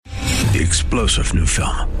The explosive new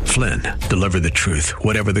film, Flynn, deliver the truth,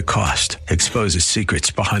 whatever the cost. Exposes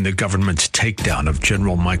secrets behind the government's takedown of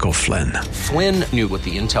General Michael Flynn. Flynn knew what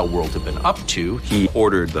the intel world had been up to. He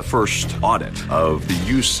ordered the first audit of the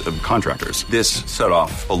use of contractors. This set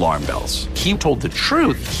off alarm bells. He told the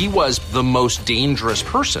truth. He was the most dangerous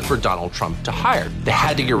person for Donald Trump to hire. They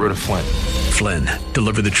had to get rid of Flynn. Flynn,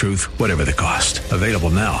 deliver the truth, whatever the cost. Available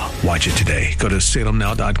now. Watch it today. Go to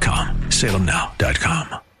salemnow.com.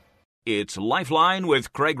 salemnow.com. It's Lifeline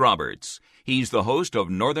with Craig Roberts. He's the host of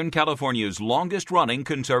Northern California's longest-running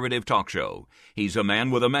conservative talk show. He's a man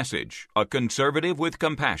with a message, a conservative with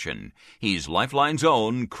compassion. He's Lifeline's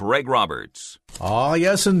own Craig Roberts. Oh,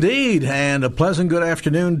 yes, indeed. And a pleasant good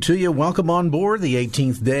afternoon to you. Welcome on board the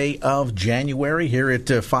 18th day of January here at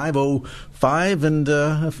 5:05 and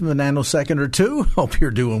a nanosecond or two. Hope you're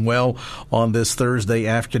doing well on this Thursday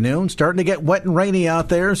afternoon. Starting to get wet and rainy out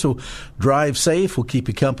there, so drive safe. We'll keep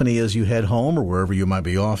you company as you head home or wherever you might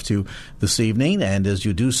be off to this evening. And as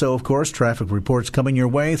you do so, of course, traffic reports coming your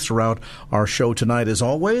way throughout our show tonight. As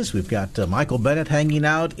always, we've got Michael Bennett hanging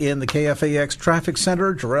out in the KFAX Traffic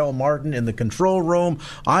Center, Jarrell Martin in the control room.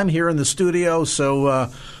 I'm here in the studio, so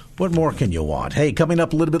what more can you want? Hey, coming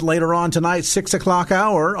up a little bit later on tonight, 6 o'clock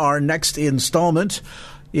hour, our next installment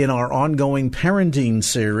in our ongoing parenting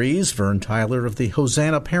series. Vern Tyler of the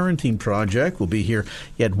Hosanna Parenting Project will be here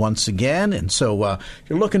yet once again. And so if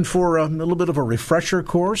you're looking for a little bit of a refresher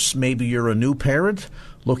course, maybe you're a new parent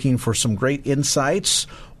looking for some great insights,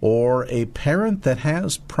 or a parent that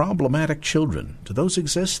has problematic children. Do those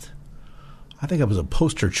exist? I think I was a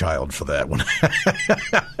poster child for that when,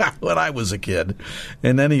 when I was a kid.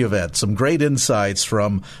 In any event, some great insights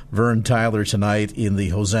from Vern Tyler tonight in the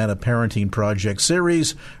Hosanna Parenting Project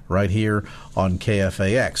series right here on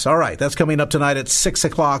KFAX. All right, that's coming up tonight at 6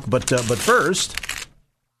 o'clock. But first,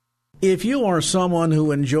 if you are someone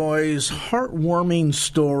who enjoys heartwarming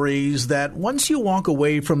stories that, once you walk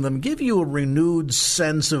away from them, give you a renewed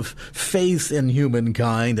sense of faith in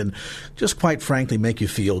humankind and just quite frankly make you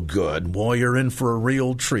feel good, well, you're in for a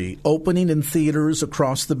real treat. Opening in theaters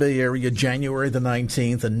across the Bay Area January the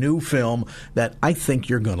 19th, a new film that I think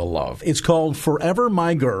you're going to love. It's called Forever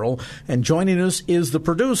My Girl, and joining us is the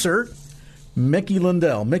producer, Mickey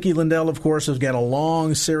Lindell. Mickey Lindell, of course, has got a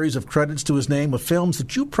long series of credits to his name of films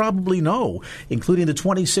that you probably know, including the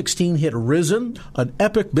 2016 hit Risen, an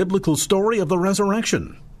epic biblical story of the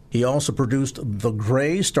resurrection. He also produced The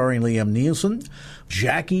Grey, starring Liam Neeson,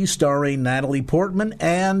 Jackie, starring Natalie Portman,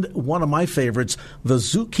 and one of my favorites, The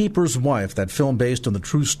Zookeeper's Wife, that film based on the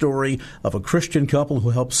true story of a Christian couple who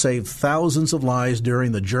helped save thousands of lives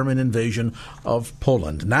during the German invasion of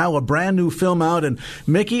Poland. Now a brand new film out, and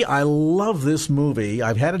Mickey, I love this movie.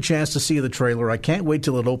 I've had a chance to see the trailer. I can't wait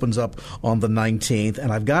till it opens up on the 19th,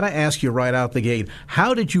 and I've got to ask you right out the gate,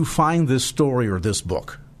 how did you find this story or this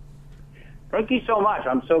book? Thank you so much.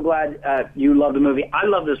 I'm so glad you love the movie. I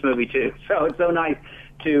love this movie, too. So it's so nice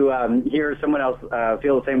to hear someone else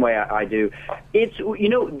feel the same way I do. It's,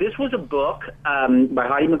 this was a book by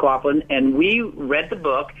Heidi McLaughlin, and we read the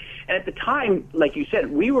book. And at the time, like you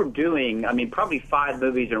said, we were doing, probably 5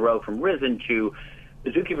 movies in a row, from Risen to The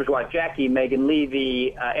Zookeeper's Wife, Jackie, Megan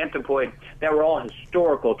Levy, Anthropoid, that were all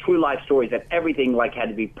historical, true life stories that everything had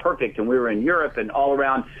to be perfect. And we were in Europe and all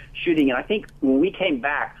around shooting. And I think when we came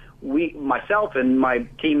back, myself and my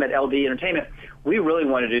team at LD Entertainment, we really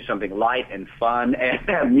wanted to do something light and fun and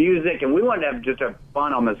have music, and we wanted to have just have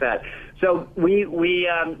fun on the set. So we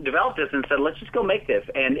developed this and said, let's just go make this.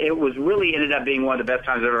 And it was really ended up being one of the best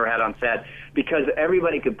times I've ever had on set, because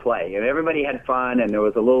everybody could play and everybody had fun. And there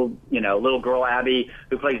was a little girl, Abby,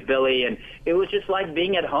 who plays Billy. And it was just like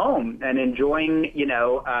being at home and enjoying,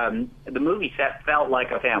 the movie set felt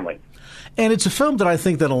like a family. And it's a film that I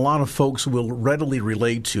think that a lot of folks will readily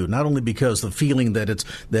relate to, not only because the feeling that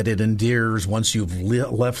it endears once you've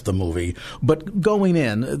left the movie, but going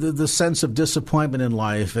in, the sense of disappointment in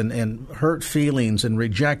life and hurt feelings and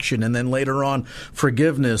rejection, and then later on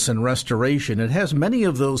forgiveness and restoration. It has many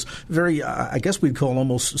of those very, I guess we'd call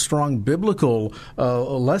almost strong biblical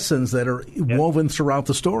lessons that are woven throughout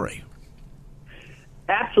the story.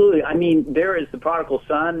 Absolutely. There is the prodigal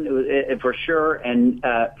son, for sure, and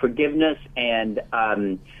forgiveness and,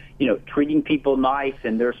 treating people nice.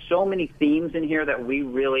 And there's so many themes in here that we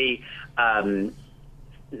really wanted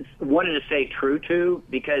to stay true to,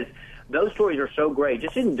 because those stories are so great.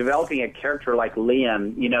 Just in developing a character like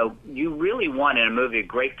Liam, you really want in a movie a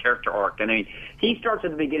great character arc. And he starts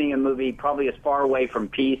at the beginning of the movie probably as far away from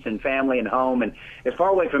peace and family and home and as far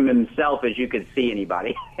away from himself as you could see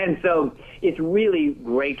anybody. And so it's really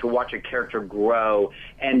great to watch a character grow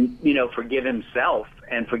and, forgive himself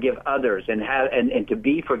and forgive others and to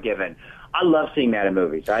be forgiven. I love seeing that in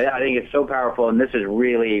movies. I think it's so powerful, and this is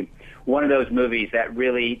really one of those movies that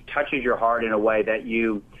really touches your heart in a way that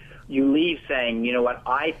you leave saying, you know what,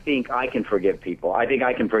 I think I can forgive people. I think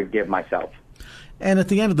I can forgive myself. And at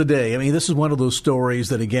the end of the day, I mean, this is one of those stories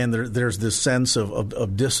that, again, there's this sense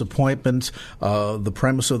of disappointment. The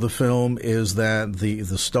premise of the film is that the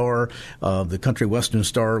star, the country western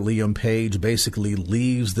star, Liam Page, basically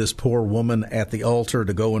leaves this poor woman at the altar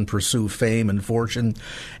to go and pursue fame and fortune.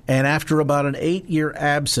 And after about an 8-year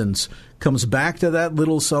absence, comes back to that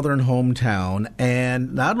little southern hometown,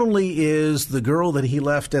 and not only is the girl that he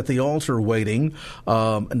left at the altar waiting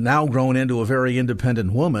now grown into a very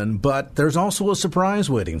independent woman, but there's also a surprise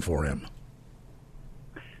waiting for him.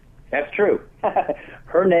 That's true.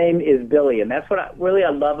 Her name is Billy, and that's what I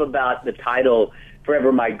love about the title,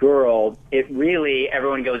 Forever My Girl. It really,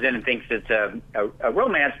 everyone goes in and thinks it's a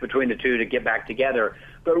romance between the two to get back together,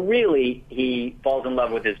 but really he falls in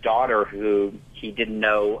love with his daughter who he didn't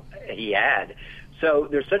know he had. So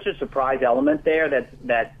there's such a surprise element there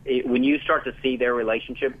that when you start to see their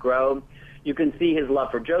relationship grow, you can see his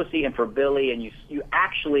love for Josie and for Billy, and you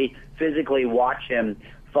actually physically watch him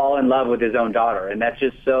fall in love with his own daughter, and that's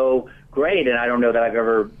just so great. And I don't know that I've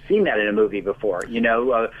ever seen that in a movie before. You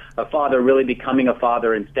know, a father really becoming a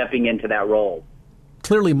father and stepping into that role.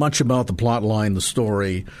 Clearly much about the plot line, the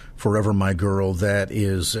story, Forever My Girl, that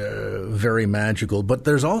is very magical. But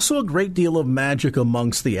there's also a great deal of magic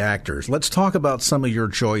amongst the actors. Let's talk about some of your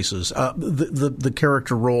choices. The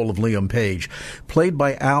character role of Liam Page, played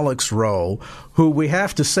by Alex Rowe, who we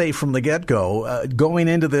have to say from the get-go, going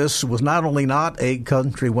into this, was not only not a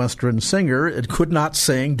country western singer, it could not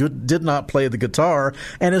sing, did not play the guitar,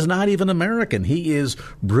 and is not even American. He is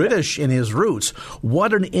British in his roots.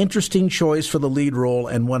 What an interesting choice for the lead role,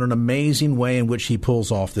 and what an amazing way in which he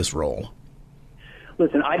pulls off this role.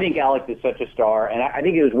 Listen, I think Alex is such a star, and I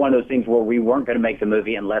think it was one of those things where we weren't going to make the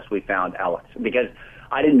movie unless we found Alex, because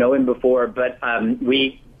I didn't know him before, but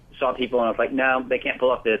we saw people, and I was like, no, they can't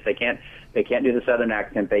pull off this. They can't do the Southern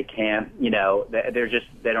accent. They can't, you know, they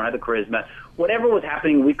don't have the charisma. Whatever was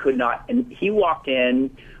happening, we could not. And he walked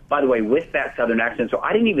in, by the way, with that Southern accent, so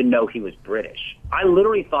I didn't even know he was British. I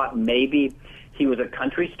literally thought maybe he was a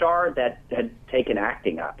country star that had taken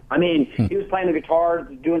acting up. I mean, he was playing the guitar,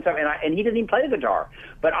 doing something, and he didn't even play the guitar.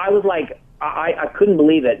 But I was like, I couldn't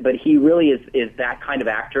believe it. But he really is that kind of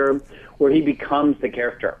actor where he becomes the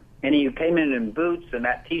character. And he came in boots and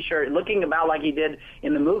that T-shirt, looking about like he did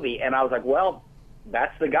in the movie. And I was like, well,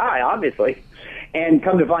 that's the guy, obviously. And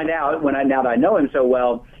come to find out, now that I know him so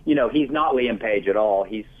well, you know, he's not Liam Page at all.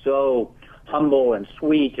 He's so humble and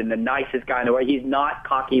sweet and the nicest guy in the world. He's not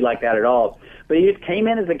cocky like that at all. But he just came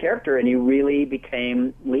in as a character, and he really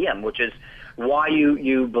became Liam, which is why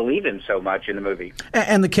you believe him so much in the movie.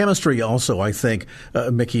 And the chemistry also, I think,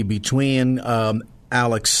 Mickey, between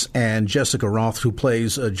Alex and Jessica Roth, who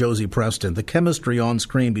plays Josie Preston, the chemistry on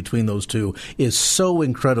screen between those two is so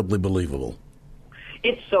incredibly believable.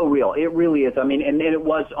 It's so real. It really is. I mean, and it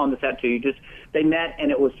was on the set, too. They met, and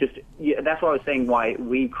it was just, that's why I was saying why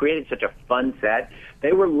we created such a fun set.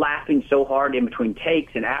 They were laughing so hard in between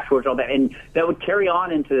takes and afterwards, all that, and that would carry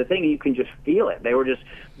on into the thing, and you can just feel it.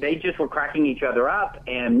 They just were cracking each other up,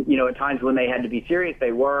 and, you know, at times when they had to be serious,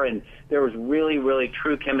 they were, and there was really, really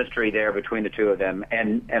true chemistry there between the two of them,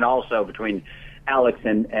 and also between Alex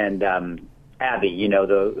and Abby, you know,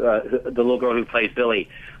 the little girl who plays Billy.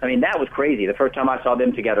 I mean, that was crazy. The first time I saw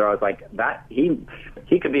them together, I was like, that he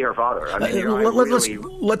could be her father. I mean,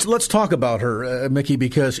 let's talk about her, Mickey,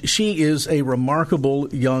 because she is a remarkable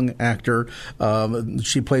young actor.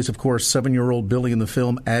 She plays, of course, 7-year-old Billy in the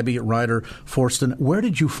film, Abby Ryder Forston. Where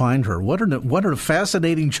did you find her? What a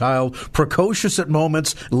fascinating child, precocious at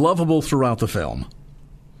moments, lovable throughout the film.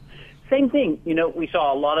 Same thing. You know, we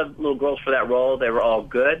saw a lot of little girls for that role. They were all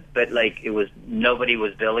good, but nobody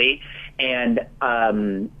was Billy. And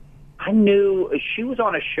I knew she was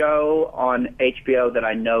on a show on HBO that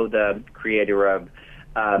I know the creator of.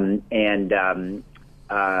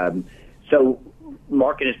 So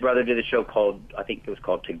Mark and his brother did a show I think it was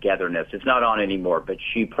called Togetherness. It's not on anymore, but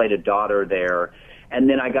she played a daughter there. And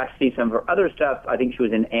then I got to see some of her other stuff. I think she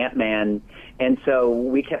was in Ant-Man. And so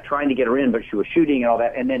we kept trying to get her in, but she was shooting and all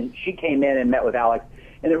that. And then she came in and met with Alex.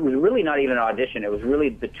 And it was really not even an audition. It was really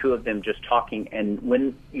the two of them just talking. And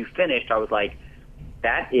when you finished, I was like,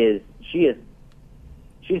 she's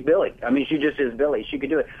Billy. I mean, she just is Billy. She could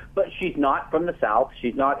do it. But she's not from the South.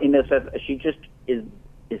 She's not in this. She just is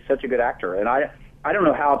such a good actor. And I don't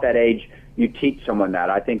know how at that age you teach someone that.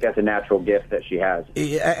 I think that's a natural gift that she has.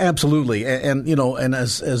 Absolutely. And you know, and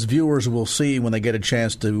as viewers will see when they get a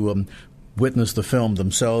chance to witnessed the film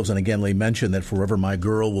themselves. And again, Lee mentioned that Forever My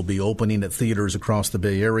Girl will be opening at theaters across the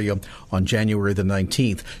Bay Area on January the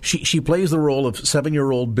 19th. She plays the role of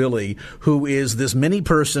 7-year-old Billy, who is this mini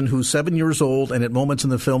person who's 7 years old and at moments in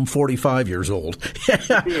the film 45 years old.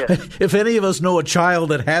 If any of us know a child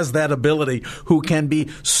that has that ability, who can be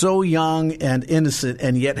so young and innocent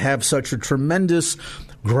and yet have such a tremendous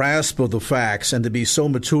grasp of the facts and to be so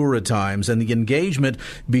mature at times, and the engagement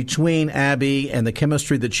between Abby and the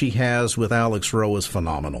chemistry that she has with Alex Rowe is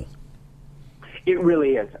phenomenal. It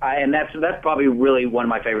really is, and that's probably really one of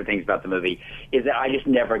my favorite things about the movie, is that I just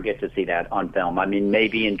never get to see that on film. I mean,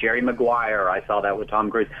 maybe in Jerry Maguire, I saw that with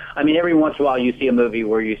Tom Cruise. I mean, every once in a while you see a movie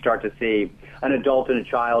where you start to see an adult and a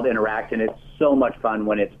child interact, and it's so much fun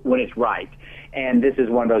when it's right. And this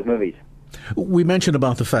is one of those movies. We mentioned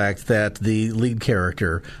about the fact that the lead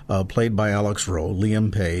character, played by Alex Rowe, Liam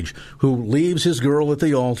Page, who leaves his girl at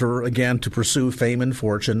the altar, again, to pursue fame and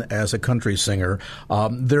fortune as a country singer.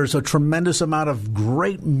 There's a tremendous amount of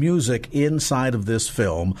great music inside of this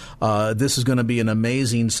film. This is going to be an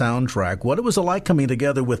amazing soundtrack. What was it like coming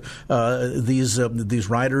together with these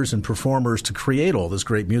writers and performers to create all this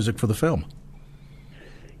great music for the film?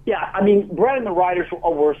 Yeah, I mean, Brett and the writers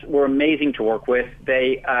were amazing to work with.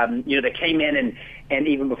 They, they came in and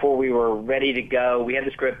even before we were ready to go, we had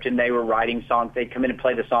the script and they were writing songs. They'd come in and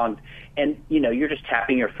play the songs, and you're just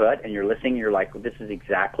tapping your foot and you're listening. And you're like, well, this is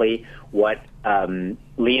exactly what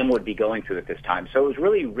Liam would be going through at this time. So it was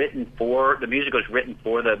really the music was written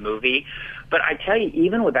for the movie. But I tell you,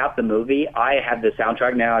 even without the movie, I have the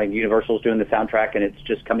soundtrack now, and Universal's doing the soundtrack, and it's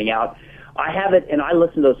just coming out. I have it, and I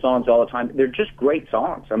listen to those songs all the time. They're just great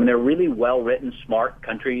songs. I mean, they're really well-written, smart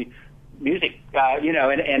country music,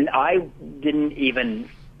 and I didn't even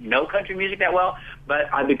know country music that well, but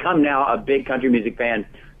I've become now a big country music fan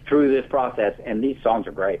through this process, and these songs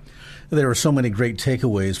are great. There are so many great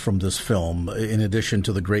takeaways from this film. In addition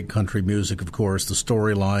to the great country music, of course, the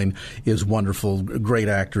storyline is wonderful. Great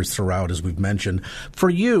actors throughout, as we've mentioned. For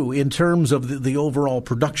you, in terms of the overall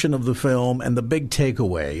production of the film and the big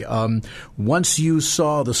takeaway, once you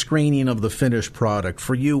saw the screening of the finished product,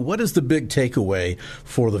 for you, what is the big takeaway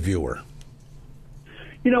for the viewer?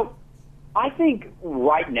 I think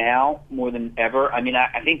right now, more than ever, I mean,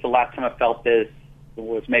 I think the last time I felt this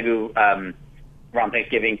was maybe around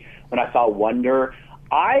Thanksgiving when I saw Wonder.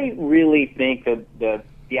 I really think that the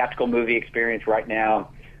theatrical movie experience right now,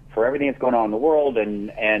 for everything that's going on in the world,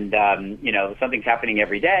 and something's happening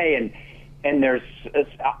every day, and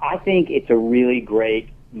I think it's a really great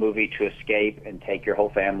movie to escape and take your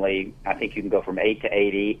whole family. I think you can go from 8 to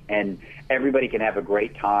 80, and everybody can have a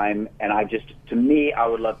great time. And I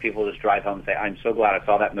would love people to just drive home and say, I'm so glad I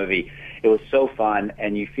saw that movie. It was so fun,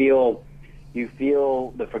 and you feel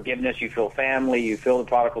the forgiveness, you feel family, you feel the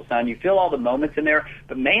prodigal son, you feel all the moments in there,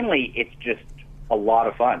 but mainly it's just a lot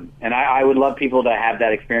of fun. And I would love people to have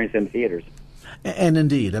that experience in theaters. And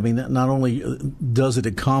indeed, I mean, not only does it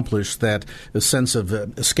accomplish that sense of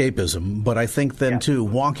escapism, but I think then, too,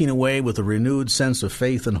 walking away with a renewed sense of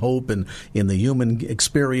faith and hope in the human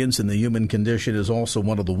experience and the human condition is also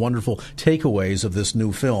one of the wonderful takeaways of this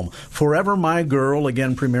new film. Forever My Girl,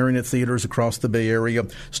 again, premiering at theaters across the Bay Area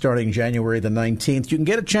starting January the 19th. You can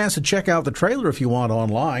get a chance to check out the trailer if you want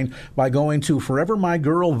online by going to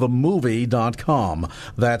forevermygirlthemovie.com.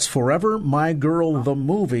 That's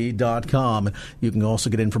forevermygirlthemovie.com. You can also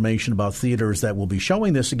get information about theaters that will be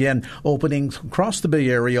showing this again, opening across the Bay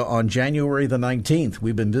Area on January the 19th.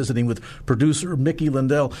 We've been visiting with producer Mickey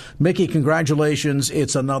Lindell. Mickey, congratulations.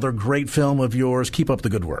 It's another great film of yours. Keep up the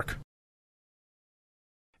good work.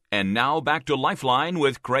 And now back to Lifeline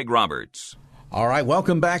with Craig Roberts. All right,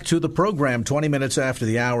 welcome back to the program, 20 minutes after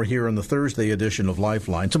the hour here on the Thursday edition of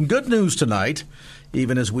Lifeline. Some good news tonight,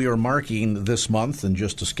 even as we are marking this month in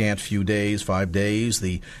just a scant few days, 5 days,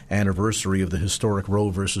 the anniversary of the historic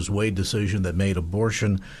Roe v. Wade decision that made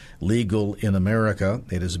abortion legal in America.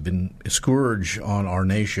 It has been a scourge on our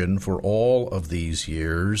nation for all of these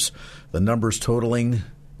years, the numbers totaling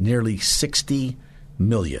nearly 60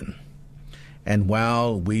 million. And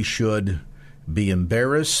while we should be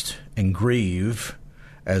embarrassed and grieve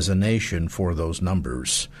as a nation for those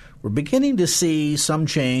numbers, we're beginning to see some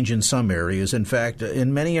change in some areas. In fact,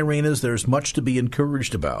 in many arenas, there's much to be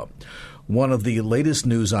encouraged about. One of the latest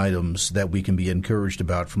news items that we can be encouraged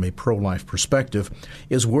about from a pro-life perspective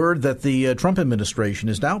is word that the Trump administration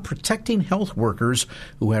is now protecting health workers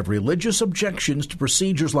who have religious objections to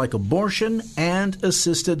procedures like abortion and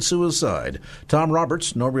assisted suicide. Tom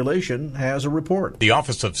Roberts, no relation, has a report. The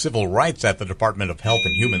Office of Civil Rights at the Department of Health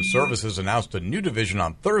and Human Services announced a new division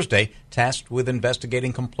on Thursday tasked with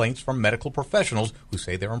investigating complaints from medical professionals who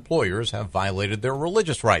say their employers have violated their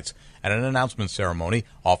religious rights. At an announcement ceremony,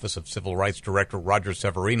 Office of Civil Rights Director Roger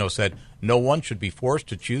Severino said no one should be forced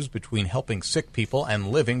to choose between helping sick people and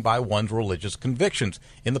living by one's religious convictions.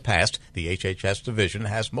 In the past, the HHS division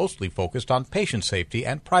has mostly focused on patient safety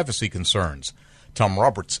and privacy concerns. Tom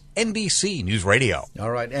Roberts, NBC News Radio.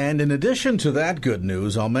 All right, and in addition to that good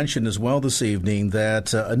news, I'll mention as well this evening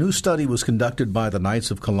that a new study was conducted by the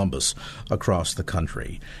Knights of Columbus across the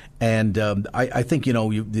country. And I think,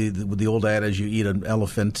 the old adage, you eat an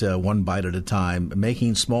elephant one bite at a time.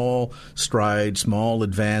 Making small strides, small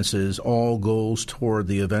advances, all goes toward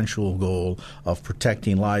the eventual goal of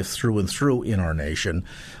protecting life through and through in our nation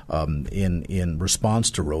in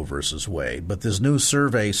response to Roe versus Wade. But this new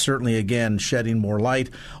survey certainly, again, shedding more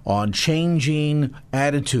light on changing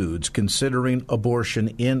attitudes considering abortion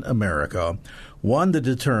in America. One that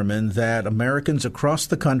determined that Americans across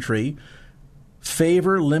the country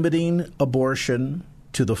favor limiting abortion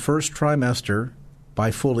to the first trimester by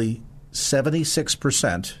fully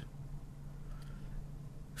 76%.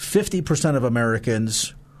 50% of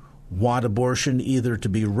Americans want abortion either to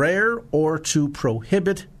be rare or to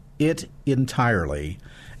prohibit it entirely.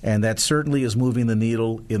 And that certainly is moving the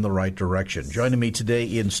needle in the right direction. Joining me today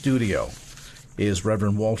in studio is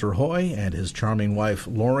Reverend Walter Hoy and his charming wife,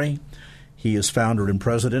 Lori. He is founder and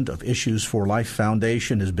president of Issues for Life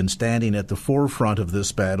Foundation, has been standing at the forefront of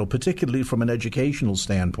this battle, particularly from an educational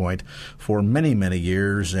standpoint, for many, many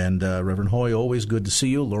years. And Reverend Hoy, always good to see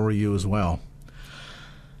you. Lori, you as well.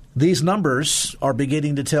 These numbers are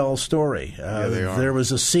beginning to tell a story. Yeah, they are. There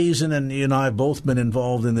was a season, and you and I have both been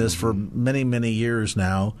involved in this for many, many years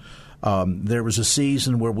now. There was a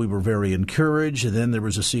season where we were very encouraged, and then there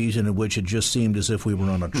was a season in which it just seemed as if we were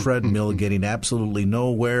on a treadmill getting absolutely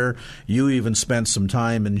nowhere. You even spent some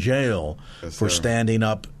time in jail for standing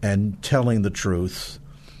up and telling the truth.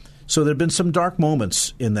 So there have been some dark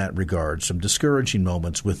moments in that regard, some discouraging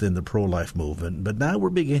moments within the pro-life movement, but now we're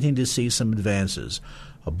beginning to see some advances.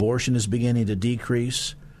 Abortion is beginning to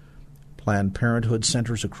decrease. Planned Parenthood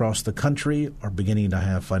centers across the country are beginning to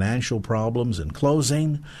have financial problems and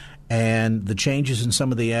closing, and the changes in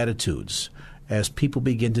some of the attitudes as people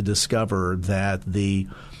begin to discover that the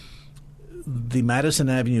Madison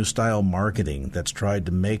Avenue style marketing that's tried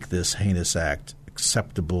to make this heinous act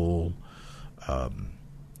acceptable,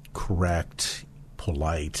 correct,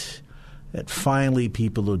 polite, that finally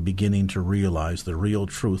people are beginning to realize the real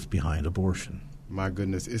truth behind abortion. My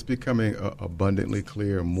goodness, it's becoming abundantly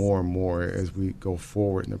clear more and more as we go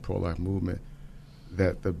forward in the pro-life movement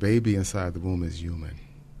that the baby inside the womb is human.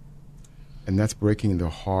 And that's breaking the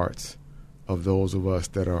hearts of those of us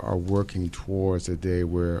that are working towards a day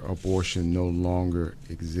where abortion no longer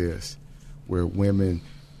exists, where women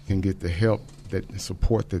can get the help, that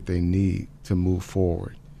support that they need to move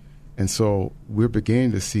forward. And so we're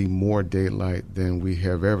beginning to see more daylight than we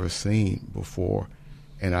have ever seen before.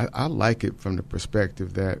 And I like it from the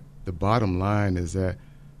perspective that the bottom line is that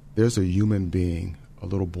there's a human being, a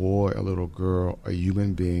little boy, a little girl, a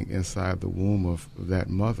human being inside the womb of that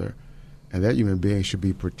mother. And that human being should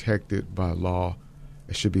be protected by law.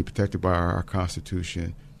 It should be protected by our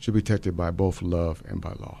Constitution. It should be protected by both love and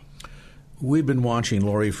by law. We've been watching,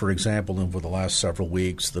 Lori, for example, over the last several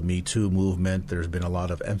weeks, the Me Too movement. There's been a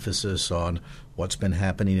lot of emphasis on what's been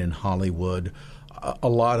happening in Hollywood. A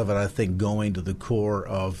lot of it, I think, going to the core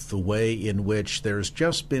of the way in which there's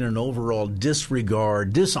just been an overall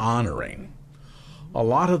disregard, dishonoring. A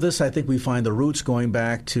lot of this, I think we find the roots going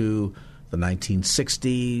back to the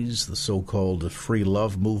 1960s, the so-called free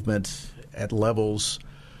love movement at levels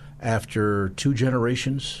after 2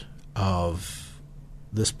 generations of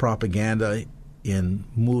this propaganda in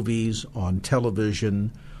movies, on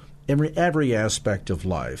television, every aspect of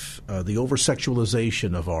life, the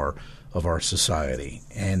over-sexualization of our society.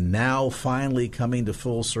 And now finally coming to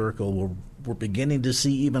full circle, we're beginning to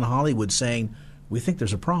see even Hollywood saying, we think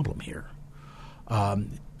there's a problem here.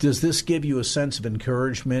 Does this give you a sense of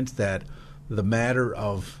encouragement that the matter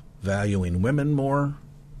of valuing women more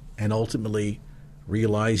and ultimately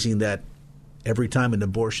realizing that every time an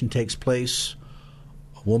abortion takes place,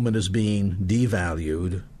 a woman is being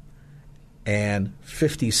devalued, and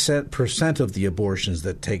 50% of the abortions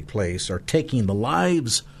that take place are taking the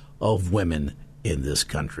lives of women in this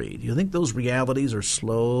country. Do you think those realities are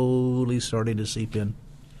slowly starting to seep in?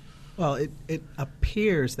 Well, it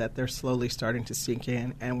appears that they're slowly starting to sink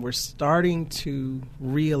in, and we're starting to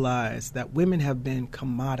realize that women have been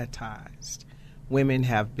commoditized. Women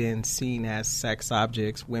have been seen as sex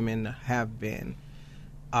objects. Women have been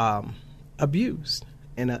abused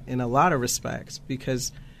in a lot of respects,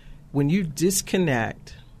 because when you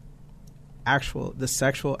disconnect the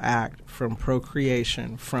sexual act from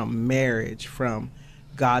procreation, from marriage, from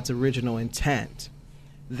God's original intent,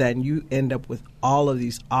 then you end up with all of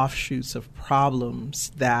these offshoots of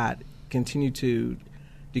problems that continue to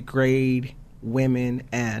degrade women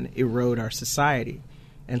and erode our society.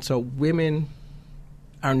 And so women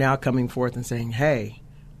are now coming forth and saying, hey,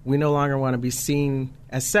 we no longer want to be seen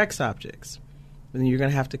as sex objects. Then you're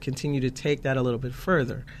going to have to continue to take that a little bit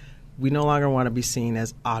further. We no longer want to be seen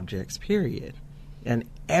as objects, period. And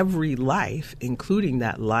every life, including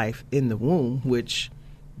that life in the womb, which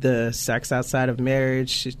the sex outside of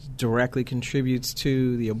marriage directly contributes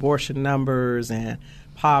to the abortion numbers and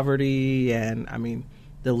poverty, and I mean,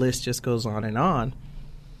 the list just goes on and on.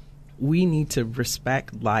 We need to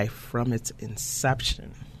respect life from its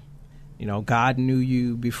inception. You know, God knew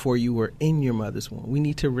you before you were in your mother's womb. We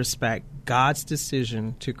need to respect God's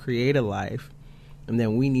decision to create a life, and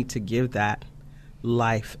then we need to give that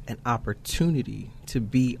life an opportunity to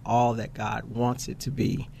be all that God wants it to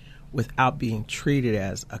be, without being treated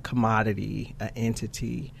as a commodity, an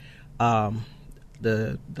entity.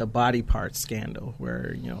 The body part scandal,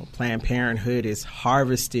 where, you know, Planned Parenthood is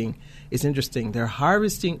harvesting. It's interesting. They're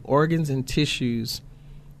harvesting organs and tissues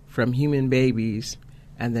from human babies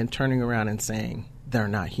and then turning around and saying they're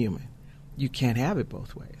not human. You can't have it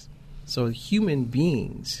both ways. So human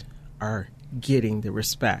beings are getting the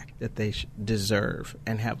respect that they deserve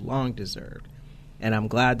and have long deserved. And I'm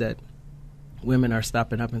glad that women are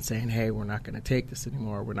stepping up and saying, hey, we're not going to take this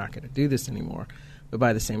anymore. We're not going to do this anymore. But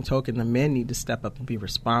by the same token, the men need to step up and be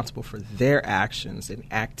responsible for their actions and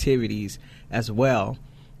activities as well,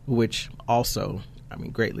 which also, I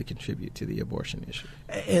mean, greatly contribute to the abortion issue.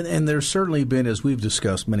 And there's certainly been, as we've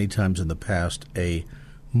discussed many times in the past, a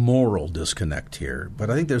moral disconnect here. But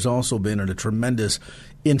I think there's also been a tremendous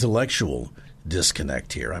intellectual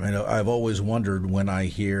disconnect here. I mean, I've always wondered when I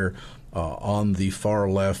hear on the far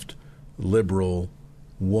left liberal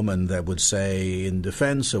woman that would say, in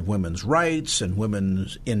defense of women's rights and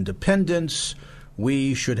women's independence,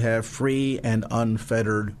 we should have free and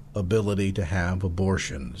unfettered ability to have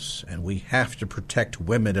abortions, and we have to protect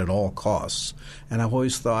women at all costs. And I've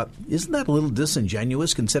always thought, isn't that a little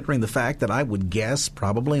disingenuous, considering the fact that I would guess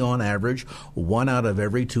probably on average 1 out of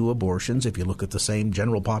every 2 abortions, if you look at the same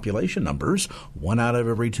general population numbers, 1 out of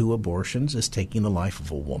every 2 abortions is taking the life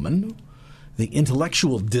of a woman. The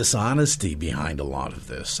intellectual dishonesty behind a lot of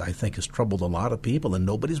this, I think, has troubled a lot of people, and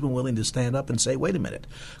nobody's been willing to stand up and say, wait a minute.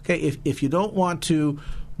 Okay, if you don't want to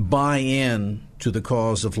buy in to the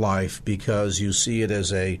cause of life because you see it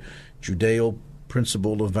as a Judeo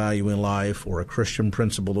principle of valuing life or a Christian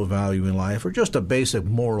principle of valuing life or just a basic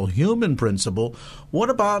moral human principle, what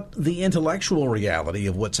about the intellectual reality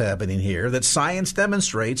of what's happening here that science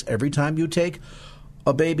demonstrates every time you take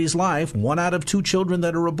a baby's life, 1 out of 2 children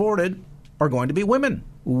that are aborted are going to be women.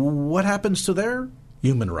 What happens to their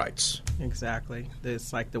human rights? Exactly.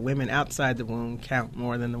 It's like the women outside the womb count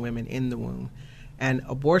more than the women in the womb. And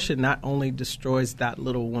abortion not only destroys that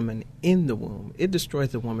little woman in the womb, it destroys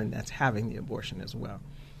the woman that's having the abortion as well.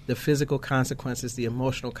 The physical consequences, the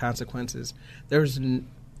emotional consequences,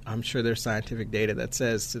 I'm sure there's scientific data that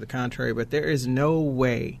says to the contrary, but there is no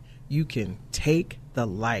way you can take the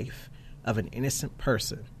life of an innocent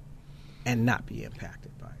person and not be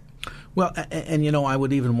impacted by it. Well, and you know, I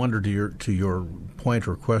would even wonder to your point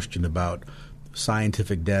or question about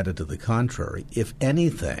scientific data to the contrary. If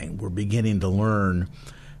anything, we're beginning to learn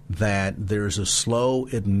that there's a slow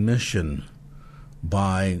admission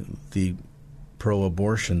by the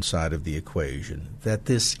pro-abortion side of the equation that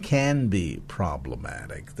this can be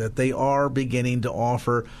problematic, that they are beginning to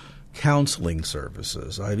offer counseling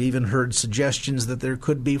services. I've even heard suggestions that there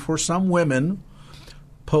could be, for some women,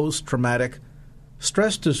 post-traumatic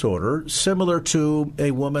stress disorder similar to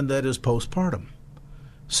a woman that is postpartum.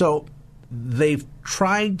 So they've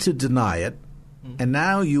tried to deny it, and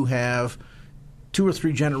now you have 2 or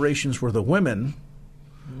 3 generations worth of women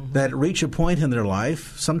that reach a point in their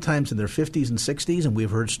life, sometimes in their 50s and 60s, and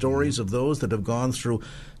we've heard stories of those that have gone through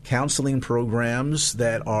counseling programs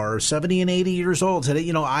that are 70 and 80 years old, said,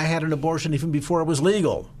 you know, I had an abortion even before it was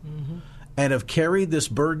legal, and have carried this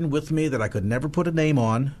burden with me that I could never put a name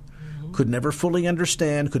on, could never fully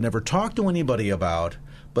understand, could never talk to anybody about,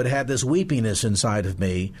 but had this weepiness inside of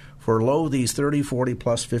me for these 30, 40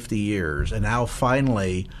 plus 50 years, and now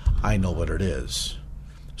finally I know what it is.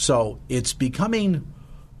 So it's becoming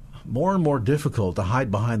more and more difficult to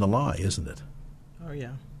hide behind the lie, isn't it? Oh,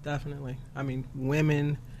 yeah, definitely. I mean,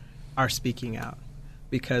 women are speaking out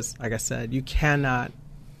because, like I said, you cannot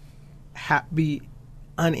be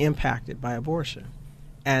unimpacted by abortion.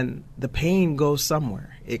 And the pain goes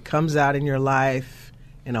somewhere. It comes out in your life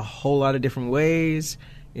in a whole lot of different ways,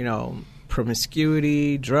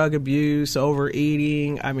 promiscuity, drug abuse,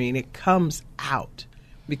 overeating. I mean, it comes out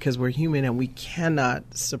because we're human and we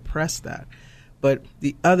cannot suppress that. But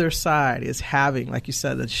the other side is having, like you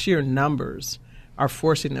said, the sheer numbers are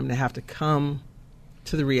forcing them to have to come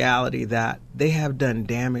to the reality that they have done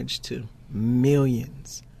damage to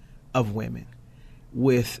millions of women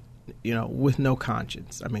with no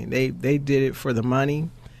conscience. I mean, they did it for the money,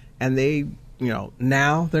 and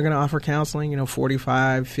now they're going to offer counseling,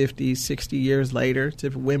 45, 50, 60 years later to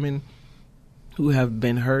women who have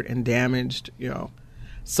been hurt and damaged,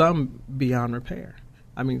 some beyond repair.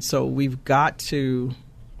 I mean, so we've got to,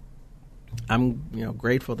 I'm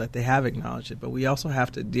grateful that they have acknowledged it, but we also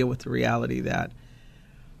have to deal with the reality that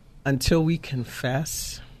until we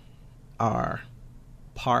confess our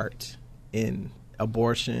part in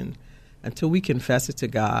abortion, until we confess it to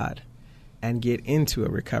God and get into a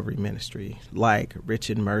recovery ministry like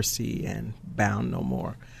Rich in Mercy and Bound No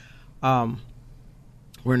More,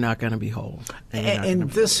 we're not going to be whole.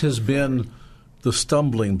 And this has been the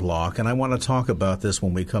stumbling block, and I want to talk about this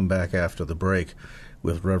when we come back after the break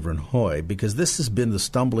with Reverend Hoy, because this has been the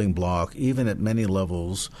stumbling block even at many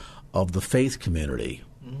levels of the faith community.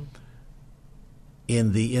 Mm-hmm.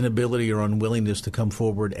 In the inability or unwillingness to come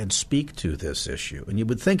forward and speak to this issue. And you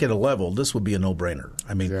would think at a level this would be a no-brainer.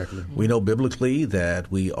 I mean, exactly. We know biblically that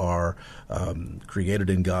we are created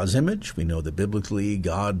in God's image. We know that biblically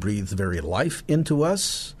God breathes very life into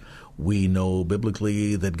us. We know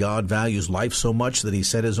biblically that God values life so much that he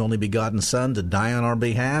sent his only begotten Son to die on our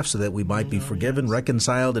behalf so that we might be forgiven,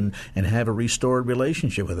 reconciled, and have a restored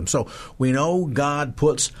relationship with him. So we know God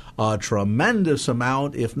puts a tremendous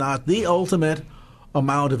amount, if not the ultimate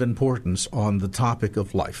amount of importance on the topic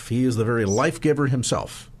of life. He is the very life giver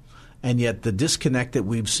himself. And yet the disconnect that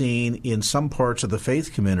we've seen in some parts of the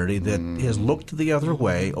faith community that has looked the other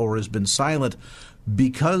way or has been silent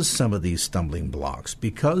because some of these stumbling blocks,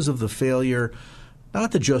 because of the failure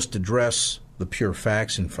not to just address the pure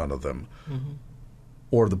facts in front of them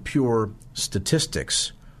or the pure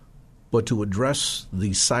statistics, but to address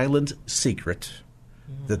the silent secret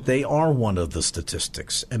that they are one of the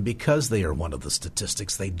statistics, and because they are one of the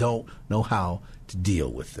statistics, they don't know how to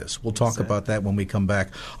deal with this. We'll talk about that when we come back.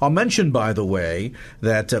 I'll mention, by the way,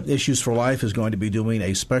 that Issues for Life is going to be doing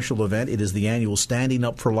a special event. It is the annual Standing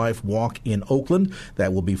Up for Life Walk in Oakland.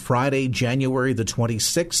 That will be Friday, January the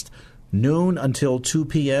 26th. Noon until 2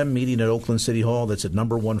 p.m., meeting at Oakland City Hall. That's at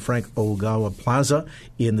number 1 Frank Ogawa Plaza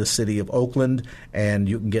in the city of Oakland. And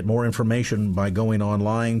you can get more information by going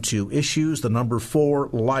online to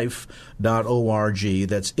issues4life.org.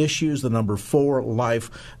 That's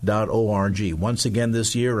issues4life.org. Once again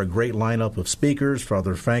this year, a great lineup of speakers.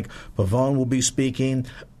 Father Frank Pavone will be speaking.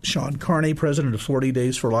 Sean Carney, president of 40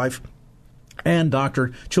 Days for Life. And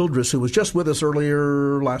Dr. Childress, who was just with us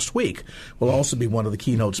earlier last week, will also be one of the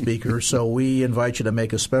keynote speakers. So we invite you to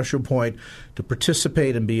make a special point to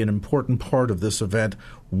participate and be an important part of this event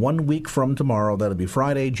 1 week from tomorrow. That'll be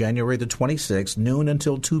Friday, January the 26th, noon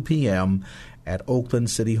until 2 p.m. at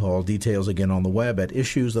Oakland City Hall. Details again on the web at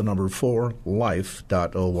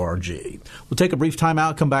issues4life.org. We'll take a brief time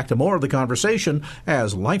out, come back to more of the conversation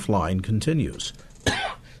as Lifeline continues.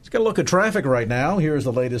 Get a look at traffic right now. Here's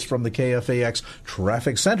the latest from the KFAX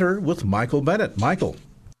Traffic Center with Michael Bennett. Michael.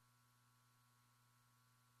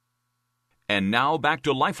 And now back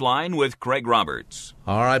to Lifeline with Craig Roberts.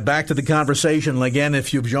 All right, back to the conversation. Again,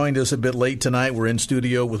 if you've joined us a bit late tonight, we're in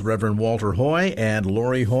studio with Reverend Walter Hoy and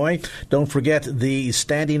Lori Hoy. Don't forget the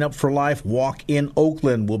Standing Up for Life Walk in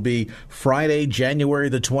Oakland will be Friday, January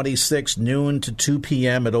the 26th, noon to 2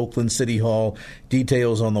 p.m. at Oakland City Hall.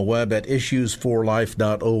 Details on the web at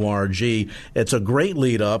issues4life.org. It's a great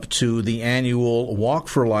lead up to the annual Walk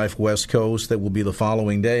for Life West Coast that will be the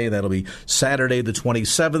following day. That'll be Saturday the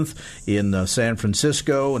 27th in San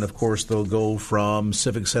Francisco. And, of course, they'll go from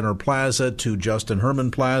Civic Center Plaza to Justin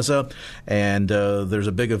Herman Plaza. And there's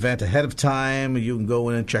a big event ahead of time. You can go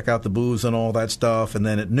in and check out the booths and all that stuff. And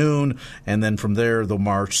then at noon, and then from there, they'll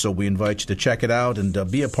march. So we invite you to check it out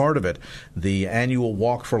and be a part of it. The annual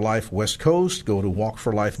Walk for Life West Coast. Go to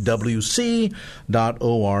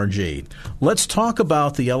walkforlifewc.org. Let's talk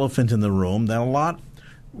about the elephant in the room that a lot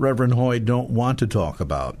Reverend Hoy, don't want to talk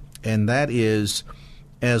about, and that is,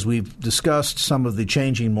 as we've discussed, some of the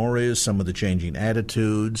changing mores, some of the changing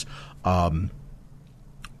attitudes.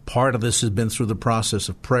 Part of this has been through the process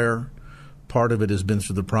of prayer. Part of it has been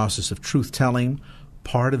through the process of truth-telling.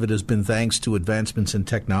 Part of it has been thanks to advancements in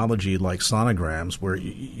technology like sonograms, where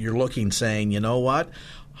you're looking, saying, you know what?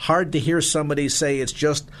 Hard to hear somebody say it's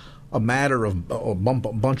just a matter of a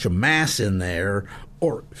bunch of mass in there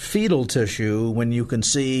or fetal tissue when you can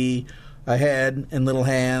see a head and little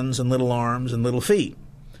hands and little arms and little feet.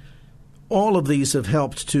 All of these have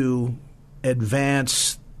helped to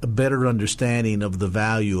advance a better understanding of the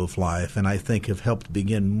value of life, and I think have helped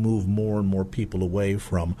move more and more people away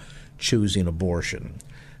from choosing abortion.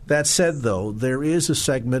 That said, though, there is a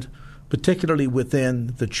segment, particularly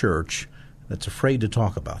within the church, that's afraid to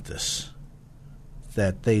talk about this,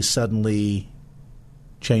 that they suddenly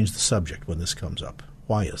change the subject when this comes up.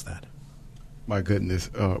 Why is that? My goodness,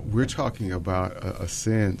 we're talking about a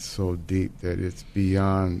sin so deep that it's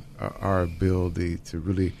beyond our ability to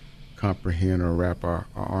really comprehend or wrap our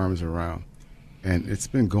arms around. And it's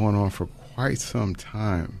been going on for quite some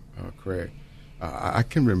time, Craig. I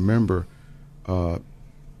can remember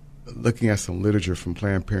looking at some literature from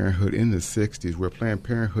Planned Parenthood in the 60s where Planned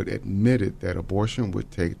Parenthood admitted that abortion would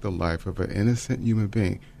take the life of an innocent human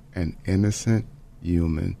being. An innocent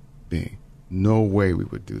human being. No way we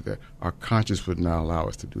would do that. Our conscience would not allow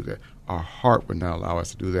us to do that. Our heart would not allow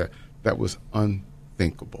us to do that. That was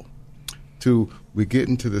unthinkable. We get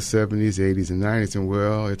into the 70s, 80s, and 90s, and,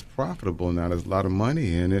 well, it's profitable now. There's a lot of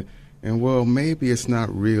money in it. And, well, maybe it's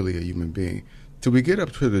not really a human being. Till we get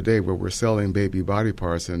up to the day where we're selling baby body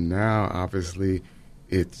parts, and now, obviously,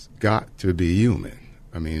 it's got to be human.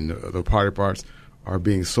 I mean, the body parts are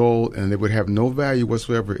being sold, and they would have no value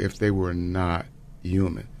whatsoever if they were not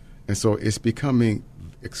human. And so it's becoming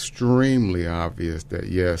extremely obvious that,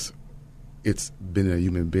 yes, it's been a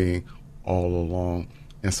human being all along.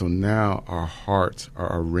 And so now our hearts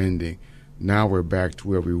are rending. Now we're back to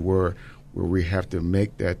where we were, where we have to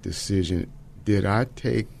make that decision. Did I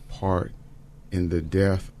take part in the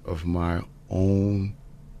death of my own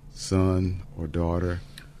son or daughter?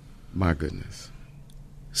 My goodness.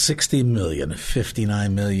 60 million,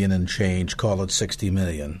 59 million and change, call it 60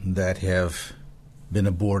 million, that have been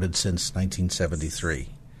aborted since 1973.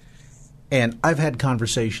 And I've had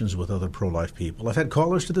conversations with other pro-life people. I've had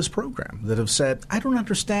callers to this program that have said, I don't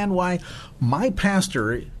understand why my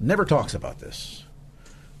pastor never talks about this.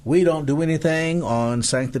 We don't do anything on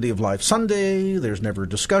Sanctity of Life Sunday. There's never a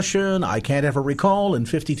discussion. I can't ever recall in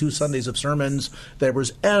 52 Sundays of sermons there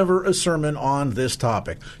was ever a sermon on this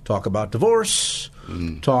topic. Talk about divorce,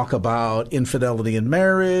 talk about infidelity in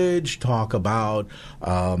marriage, talk about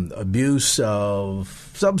abuse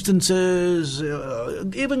of substances,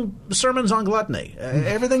 even sermons on gluttony,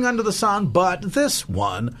 everything under the sun but this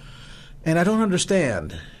one. And I don't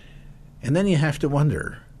understand. And then you have to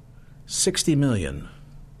wonder, 60 million.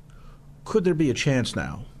 Could there be a chance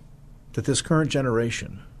now that this current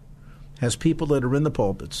generation has people that are in the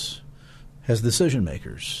pulpits, has decision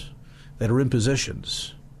makers that are in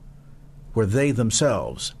positions where they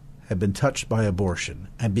themselves have been touched by abortion,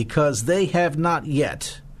 and because they have not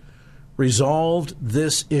yet resolved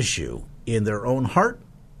this issue in their own heart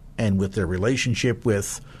and with their relationship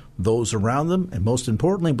with those around them, and most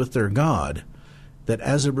importantly with their God, that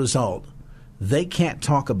as a result they can't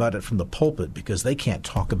talk about it from the pulpit because they can't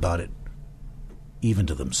talk about it even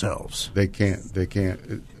to themselves. They can't.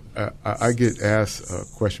 I get asked a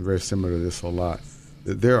question very similar to this a lot.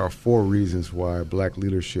 That there are 4 reasons why black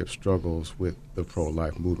leadership struggles with the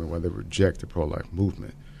pro-life movement, why they reject the pro-life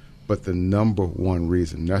movement. But the number one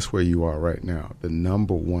reason, that's where you are right now, the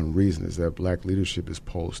number one reason is that black leadership is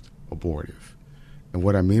post-abortive. And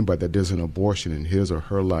what I mean by that, there's an abortion in his or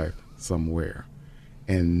her life somewhere.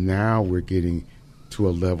 And now we're getting to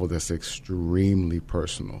a level that's extremely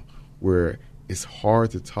personal, where it's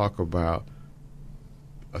hard to talk about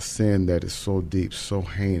a sin that is so deep, so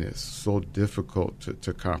heinous, so difficult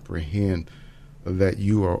to comprehend, that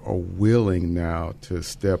you are willing now to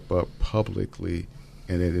step up publicly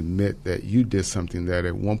and admit that you did something that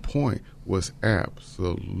at one point was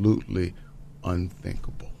absolutely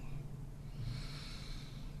unthinkable.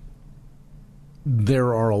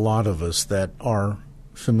 There are a lot of us that are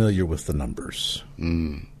familiar with the numbers.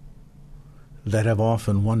 That have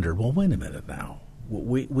often wondered, well, wait a minute now.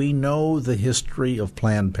 We know the history of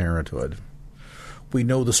Planned Parenthood. We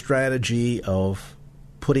know the strategy of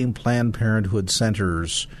putting Planned Parenthood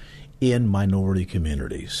centers in minority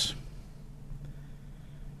communities.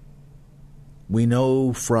 We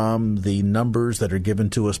know from the numbers that are given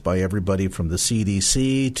to us by everybody from the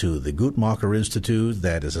CDC to the Guttmacher Institute,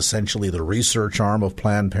 that is essentially the research arm of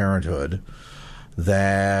Planned Parenthood,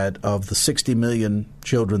 that of the 60 million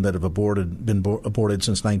children that have been aborted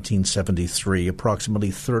since 1973,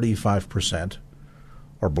 approximately 35%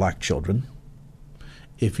 are black children.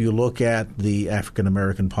 If you look at the African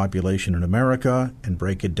American population in America and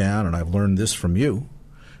break it down, and I've learned this from you,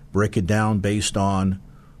 break it down based on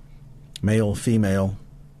male, female,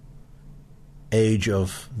 age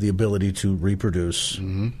of the ability to reproduce,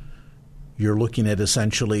 you're looking at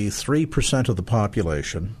essentially 3% of the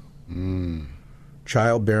population,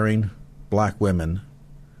 childbearing black women,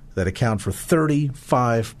 that account for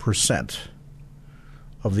 35%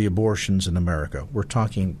 of the abortions in America. We're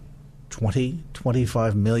talking 20,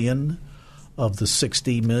 25 million of the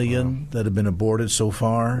 60 million that have been aborted so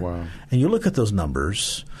far. Wow. And you look at those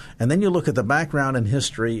numbers, and then you look at the background and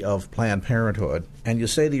history of Planned Parenthood, and you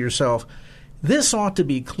say to yourself, this ought to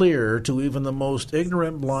be clear to even the most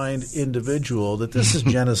ignorant, blind individual that this is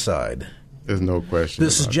genocide. There's no question.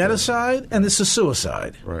 This is genocide, and this is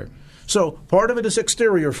suicide. Right. So part of it is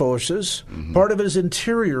exterior forces, part of it is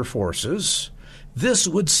interior forces. This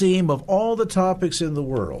would seem, of all the topics in the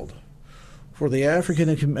world, for the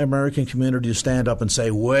African American community to stand up and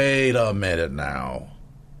say, wait a minute now.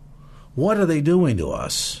 What are they doing to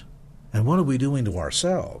us? And what are we doing to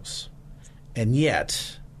ourselves? And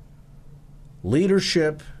yet,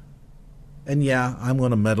 leadership, and yeah, I'm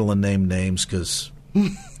going to meddle and name names because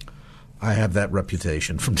I have that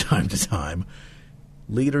reputation from time to time.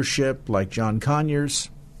 Leadership like John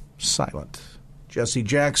Conyers, silent. Jesse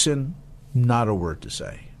Jackson, not a word to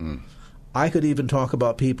say. I could even talk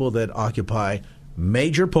about people that occupy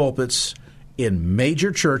major pulpits in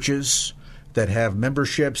major churches that have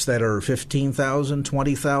memberships that are 15,000,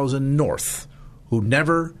 20,000 north, who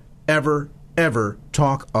never, ever, ever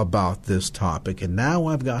talk about this topic. And now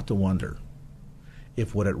I've got to wonder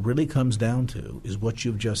if what it really comes down to is what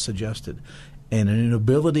you've just suggested, and an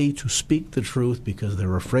inability to speak the truth because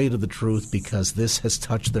they're afraid of the truth because this has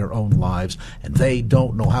touched their own lives and they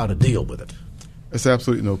don't know how to deal with it. There's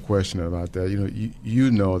absolutely no question about that.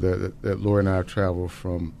 You know that Lori and I have traveled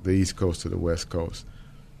from the East Coast to the West Coast.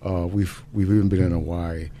 We've even been in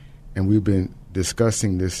Hawaii, and we've been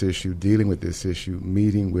discussing this issue, dealing with this issue,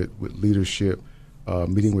 meeting with leadership,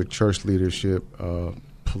 meeting with church leadership,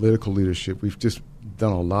 political leadership. We've just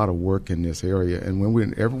done a lot of work in this area, and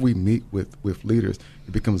whenever we meet with leaders,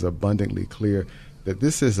 it becomes abundantly clear that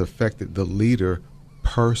this has affected the leader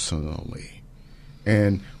personally.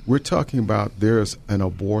 And we're talking about there's an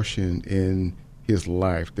abortion in his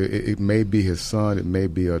life. It may be his son, it may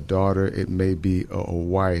be a daughter, it may be a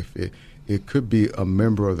wife. It could be a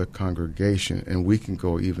member of the congregation, and we can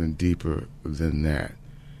go even deeper than that.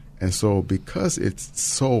 And so because it's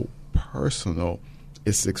so personal,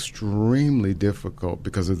 it's extremely difficult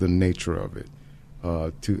because of the nature of it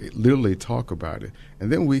to literally talk about it.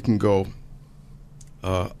 And then we can go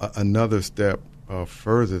another step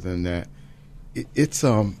further than that. It's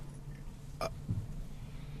a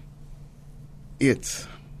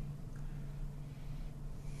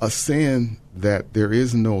saying that there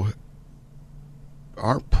is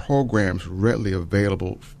aren't programs readily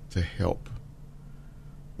available to help.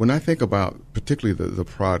 When I think about particularly the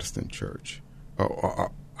Protestant church,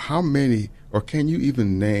 how many, or can you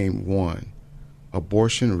even name one,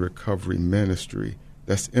 abortion recovery ministry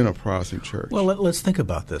that's in a Protestant church? Well, let's think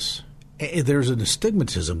about this. There's an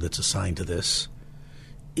astigmatism that's assigned to this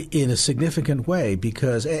in a significant way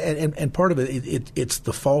because, and part of it's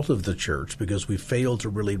the fault of the church because we failed to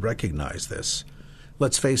really recognize this.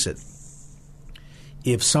 Let's face it.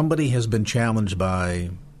 If somebody has been challenged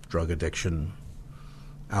by drug addiction,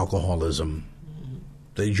 alcoholism,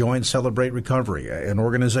 they join Celebrate Recovery, an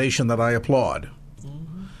organization that I applaud.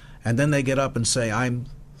 And then they get up and say, I'm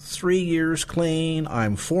 3 years clean,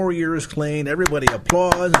 I'm 4 years clean. Everybody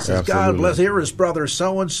applauds and says, absolutely. God bless, here is brother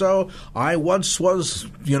so-and-so. I once was,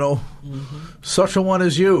 such a one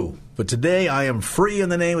as you. But today I am free in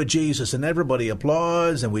the name of Jesus. And everybody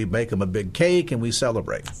applauds, and we make them a big cake, and we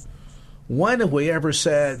celebrate. When have we ever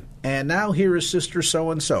said, and now here is sister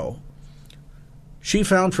so-and-so. She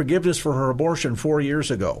found forgiveness for her abortion 4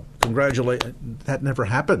 years ago. Congratulations. That never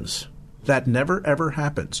happens. That never, ever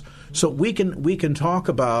happens. So we can talk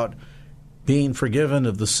about being forgiven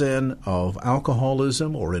of the sin of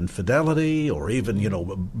alcoholism or infidelity or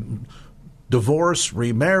even, divorce,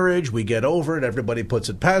 remarriage. We get over it. Everybody puts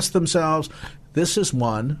it past themselves. This is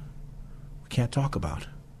one we can't talk about.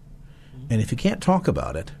 And if you can't talk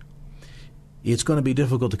about it, it's going to be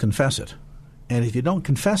difficult to confess it. And if you don't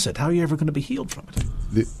confess it, how are you ever going to be healed from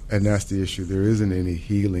it? And that's the issue. There isn't any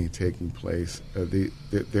healing taking place.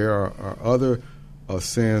 There are other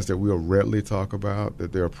sins that we'll readily talk about,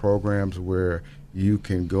 that there are programs where you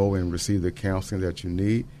can go and receive the counseling that you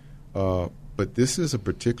need. But this is a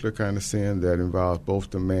particular kind of sin that involves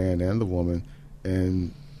both the man and the woman,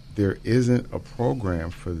 and there isn't a program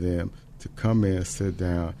for them to come in, sit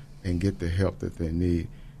down, and get the help that they need.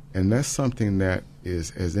 And that's something that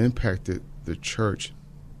has impacted the church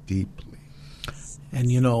deeply. And,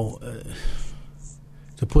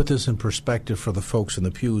 to put this in perspective for the folks in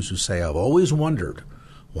the pews who say, I've always wondered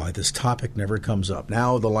why this topic never comes up.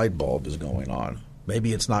 Now the light bulb is going on.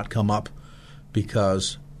 Maybe it's not come up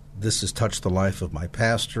because this has touched the life of my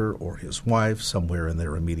pastor or his wife, somewhere in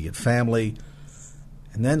their immediate family.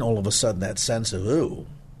 And then all of a sudden that sense of, ooh,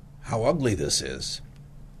 how ugly this is.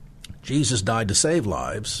 Jesus died to save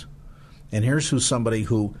lives, and here's somebody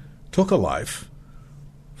who took a life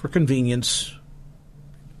for convenience.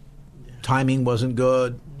 Timing wasn't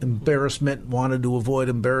good, embarrassment, wanted to avoid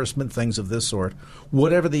embarrassment, things of this sort.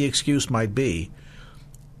 Whatever the excuse might be,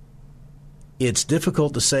 it's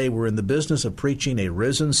difficult to say we're in the business of preaching a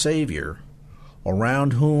risen Savior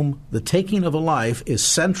around whom the taking of a life is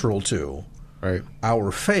central to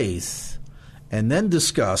our faith, and then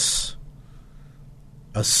discuss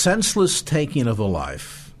a senseless taking of a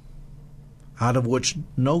life out of which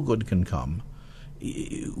no good can come.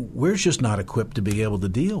 We're just not equipped to be able to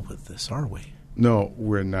deal with this, are we? No,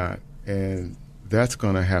 we're not. And that's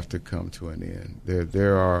going to have to come to an end.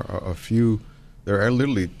 There are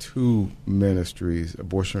literally two ministries,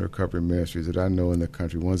 abortion recovery ministries, that I know in the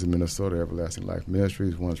country. One's in Minnesota, Everlasting Life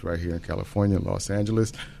Ministries. One's right here in California, Los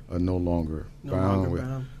Angeles, no longer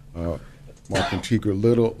bound. Mark and Tigger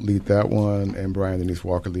Little lead that one, and Brian and Denise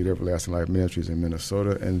Walker lead Everlasting Life Ministries in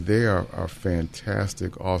Minnesota, and they are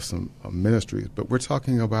fantastic, awesome ministries. But we're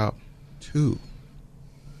talking about two,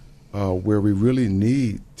 where we really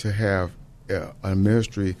need to have a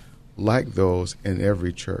ministry like those in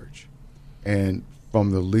every church. And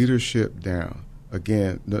from the leadership down,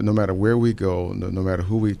 again, no matter where we go, no matter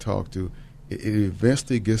who we talk to, it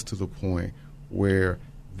eventually gets to the point where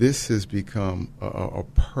this has become a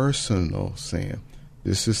personal sin.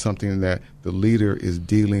 This is something that the leader is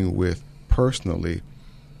dealing with personally,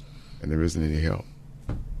 and there isn't any help.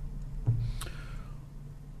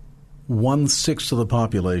 1/6 of the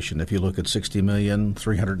population, if you look at 60 million,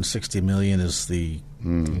 360 million is the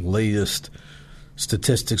latest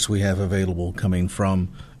statistics we have available coming from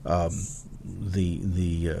the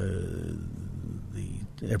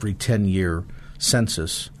every 10-year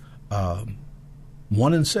census.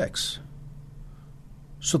 1 in 6.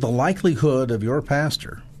 So the likelihood of your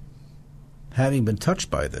pastor having been touched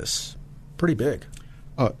by this, pretty big.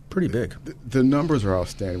 Pretty big. The numbers are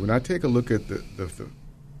outstanding. When I take a look at the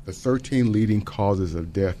 13 leading causes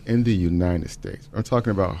of death in the United States, I'm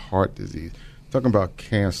talking about heart disease, talking about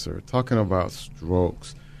cancer, talking about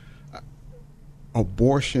strokes.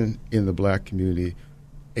 Abortion in the black community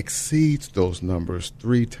exceeds those numbers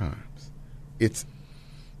 3 times.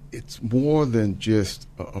 It's more than just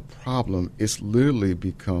a problem. It's literally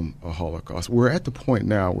become a Holocaust. We're at the point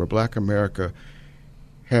now where black America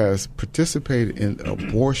has participated in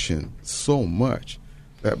abortion so much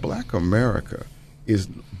that black America is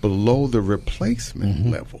below the replacement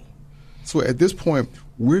level. So at this point,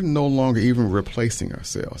 we're no longer even replacing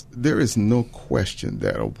ourselves. There is no question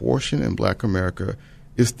that abortion in black America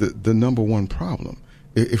is the number one problem.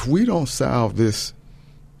 If we don't solve this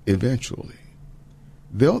eventually,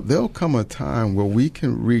 there'll come a time where we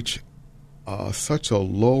can reach such a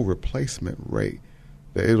low replacement rate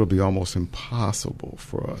that it'll be almost impossible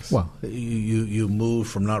for us. Well, you move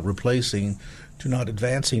from not replacing to not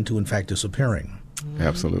advancing to, in fact, disappearing.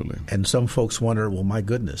 Absolutely. And some folks wonder, well, my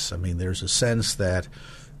goodness, I mean, there's a sense that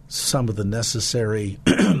some of the necessary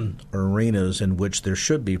arenas in which there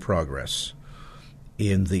should be progress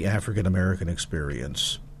in the African-American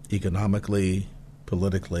experience, economically,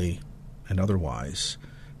 politically, and otherwise,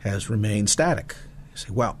 has remained static. You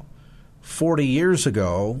say, well, 40 years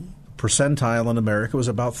ago, percentile in America was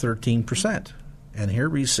about 13%. And here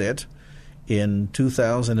we sit in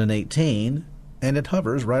 2018, and it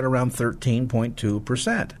hovers right around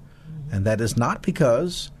 13.2%. And that is not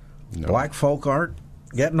because black folk aren't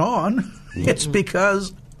getting on. It's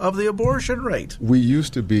because of the abortion rate. We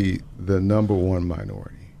used to be the number one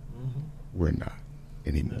minority. We're not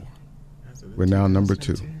anymore. We're now number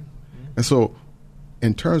 2. And so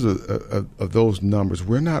in terms of those numbers,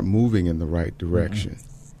 we're not moving in the right direction.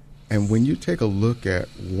 And when you take a look at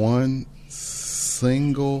one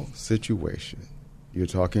single situation, you're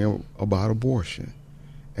talking about abortion,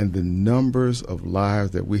 and the numbers of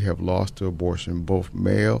lives that we have lost to abortion, both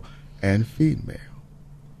male and female,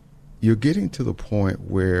 you're getting to the point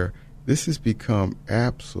where this has become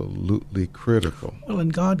absolutely critical. Well,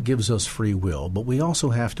 and God gives us free will, but we also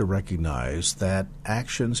have to recognize that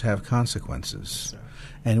actions have consequences.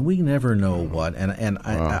 And we never know what. And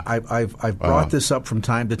I've brought this up from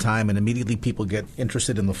time to time, and immediately people get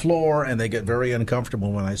interested in the floor, and they get very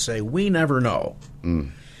uncomfortable when I say, we never know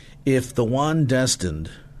if the one destined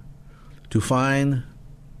to find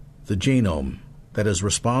the genome that is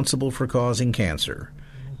responsible for causing cancer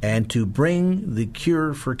and to bring the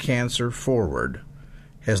cure for cancer forward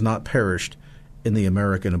has not perished in the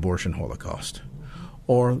American abortion holocaust.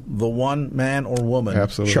 Or the one man or woman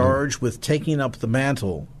charged with taking up the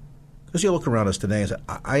mantle. Because you look around us today and say,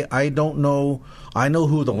 I don't know. I know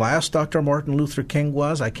who the last Dr. Martin Luther King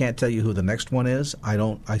was. I can't tell you who the next one is.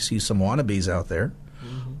 I see some wannabes out there.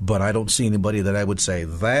 But I don't see anybody that I would say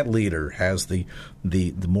that leader has the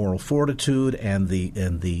moral fortitude and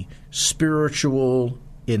the spiritual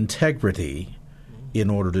integrity in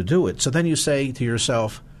order to do it. So then you say to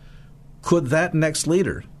yourself, could that next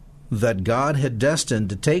leader that God had destined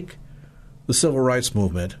to take the civil rights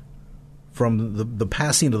movement from the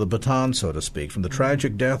passing of the baton, so to speak, from the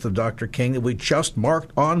tragic death of Dr. King that we just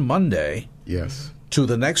marked on Monday, yes, to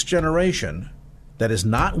the next generation that is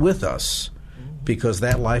not with us because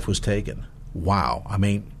that life was taken? Wow. I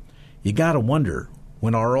mean, you got to wonder,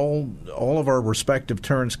 when all of our respective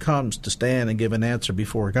turns comes to stand and give an answer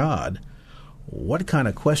before God, what kind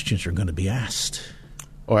of questions are going to be asked?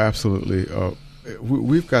 Oh, absolutely.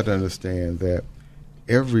 We've got to understand that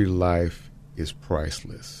every life is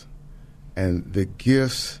priceless. And the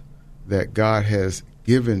gifts that God has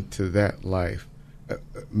given to that life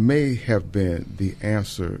may have been the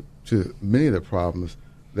answer to many of the problems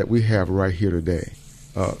that we have right here today.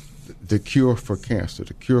 The cure for cancer,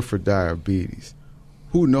 the cure for diabetes.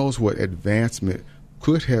 Who knows what advancement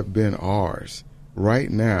could have been ours right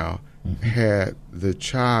now had the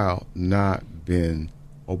child not been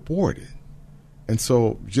aborted. And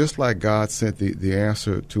so just like God sent the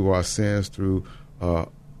answer to our sins through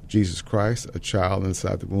Jesus Christ, a child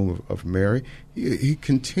inside the womb of Mary, he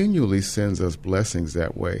continually sends us blessings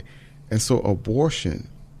that way. And so abortion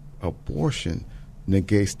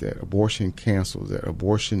negates that. Abortion cancels that.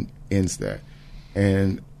 Abortion ends that.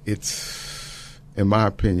 And it's, in my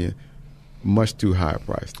opinion, much too high a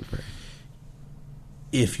price to pay.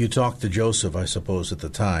 If you talk to Joseph, I suppose, at the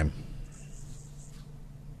time,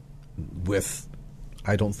 with,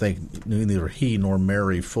 I don't think neither he nor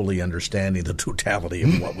Mary fully understanding the totality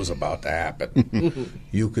of what was about to happen,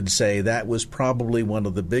 you could say that was probably one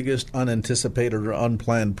of the biggest unanticipated or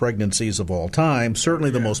unplanned pregnancies of all time, certainly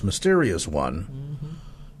the most mysterious one.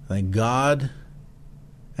 Thank God,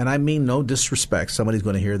 and I mean no disrespect, somebody's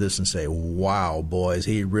going to hear this and say, wow, boys,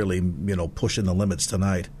 he really, pushing the limits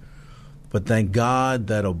tonight. But thank God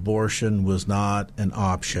that abortion was not an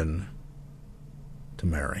option to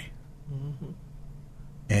Mary.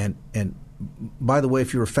 And by the way,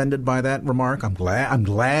 if you're offended by that remark, I'm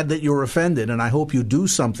glad that you're offended, and I hope you do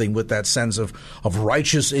something with that sense of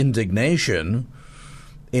righteous indignation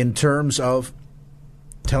in terms of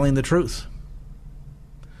telling the truth.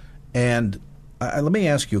 And let me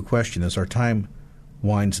ask you a question as our time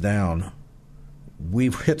winds down.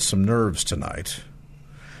 We've hit some nerves tonight,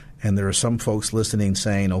 and there are some folks listening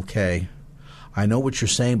saying, okay, I know what you're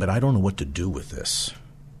saying, but I don't know what to do with this.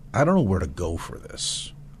 I don't know where to go for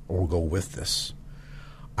this or go with this.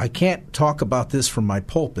 I can't talk about this from my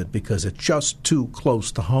pulpit because it's just too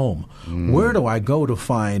close to home. Where do I go to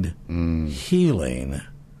find healing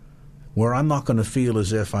where I'm not going to feel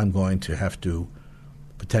as if I'm going to have to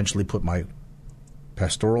potentially put my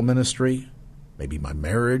pastoral ministry, maybe my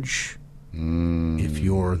marriage, if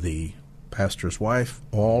you're the pastor's wife,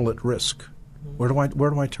 all at risk? Where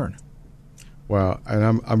do I turn? Well,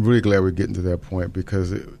 and I'm really glad we're getting to that point,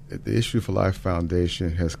 because the Issue for Life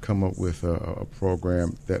Foundation has come up with a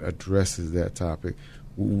program that addresses that topic.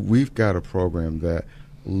 We've got a program that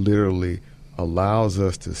literally allows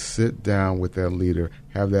us to sit down with that leader,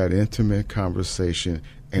 have that intimate conversation,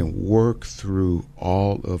 and work through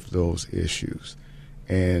all of those issues.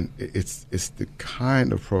 And it's the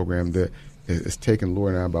kind of program that it's taken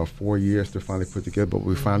Laura and I about 4 years to finally put together, but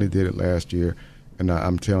we finally did it last year. And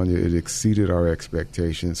I'm telling you, it exceeded our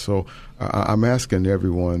expectations. So I'm asking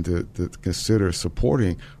everyone to consider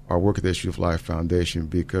supporting our work at the Issue of Life Foundation,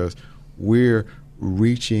 because we're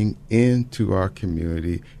reaching into our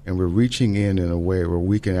community, and we're reaching in a way where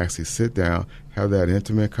we can actually sit down, have that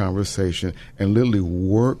intimate conversation, and literally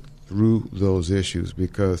work through those issues.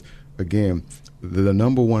 Because, again, the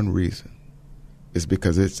number one reason is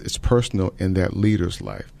because it's personal in that leader's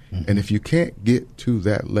life. Mm-hmm. And if you can't get to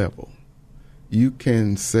that level, you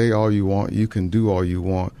can say all you want, you can do all you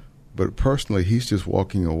want, but personally, he's just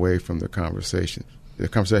walking away from the conversation. The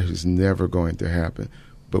conversation is never going to happen.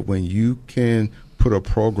 But when you can put a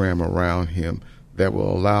program around him that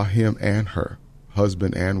will allow him and her,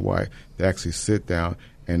 husband and wife, to actually sit down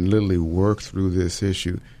and literally work through this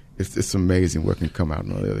issue, it's amazing what can come out on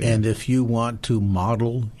the other end. And if you want to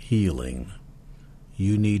model healing,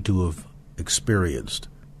 you need to have experienced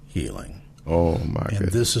healing. Oh, my goodness.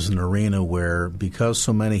 And this is an arena where, because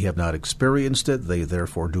so many have not experienced it, they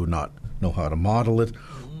therefore do not know how to model it,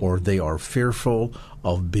 or they are fearful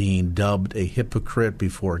of being dubbed a hypocrite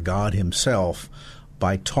before God himself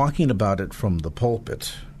by talking about it from the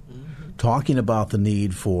pulpit, talking about the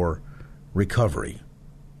need for recovery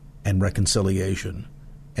and reconciliation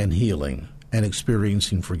and healing and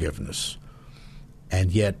experiencing forgiveness.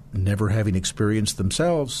 And yet, never having experienced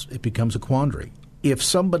themselves, it becomes a quandary. If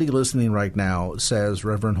somebody listening right now says,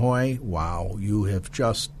 Reverend Hoy, wow, you have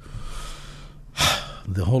just,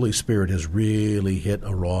 the Holy Spirit has really hit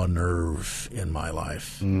a raw nerve in my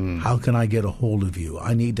life. How can I get a hold of you?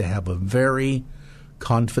 I need to have a very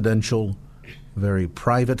confidential, very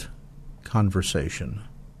private conversation.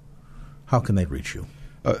 How can they reach you?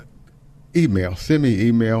 Email. Send me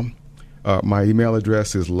email. My email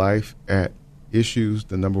address is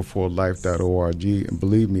life@issues4life.org. And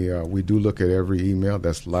believe me, we do look at every email.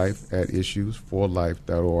 That's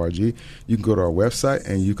life@issues4life.org. You can go to our website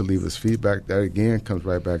and you can leave us feedback. That, again, comes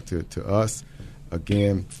right back to us.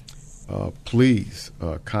 Again, please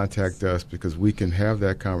contact us because we can have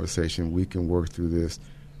that conversation. We can work through this.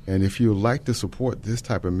 And if you would like to support this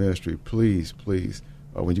type of ministry, please,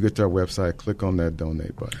 when you get to our website, click on that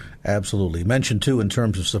donate button. Absolutely. Mention, too, in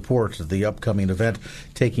terms of support, the upcoming event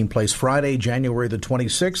taking place Friday, January the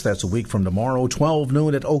 26th. That's a week from tomorrow, 12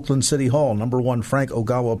 noon at Oakland City Hall, number 1 Frank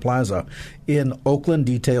Ogawa Plaza in Oakland.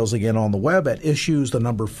 Details again on the web at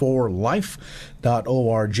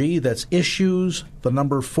issues4life.org. That's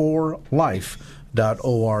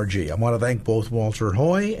issues4life.org. I want to thank both Walter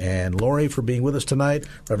Hoy and Lori for being with us tonight.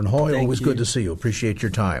 Reverend Hoy, always good to see you. Appreciate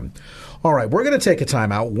your time. All right, we're going to take a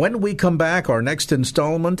time out. When we come back, our next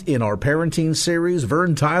installment in our parenting series,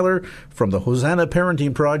 Vern Tyler from the Hosanna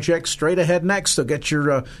Parenting Project, straight ahead next. So get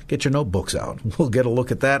your notebooks out. We'll get a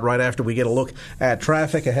look at that right after we get a look at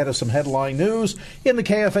traffic ahead of some headline news in the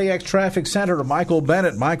KFAX Traffic Center. Michael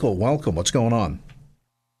Bennett. Michael, welcome. What's going on?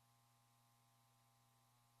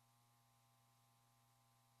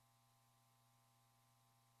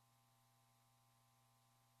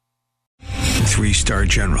 Three-star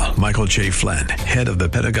General Michael J. Flynn, head of the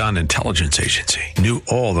Pentagon Intelligence Agency, knew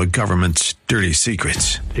all the government's dirty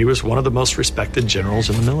secrets. He was one of the most respected generals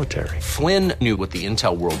in the military. Flynn knew what the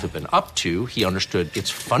intel world had been up to. He understood its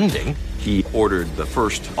funding. He ordered the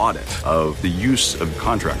first audit of the use of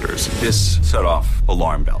contractors. This set off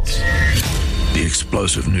alarm bells. The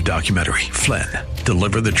explosive new documentary, Flynn,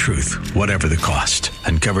 Deliver the Truth, Whatever the Cost,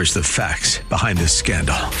 uncovers the facts behind this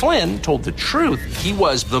scandal. Flynn told the truth. He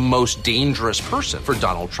was the most dangerous person for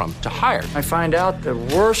Donald Trump to hire. I find out the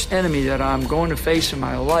worst enemy that I'm going to face in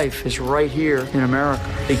my life is right here in America.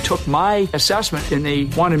 They took my assessment and they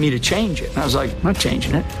wanted me to change it. And I was like, I'm not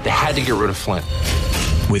changing it. They had to get rid of Flynn.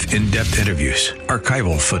 With in-depth interviews,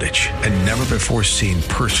 archival footage, and never-before-seen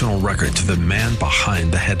personal records of the man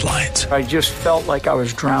behind the headlines. I just felt like I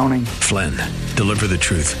was drowning. Flynn, Deliver the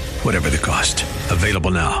Truth, Whatever the Cost.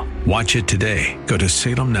 Available now. Watch it today. Go to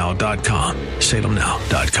salemnow.com.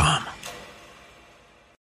 salemnow.com.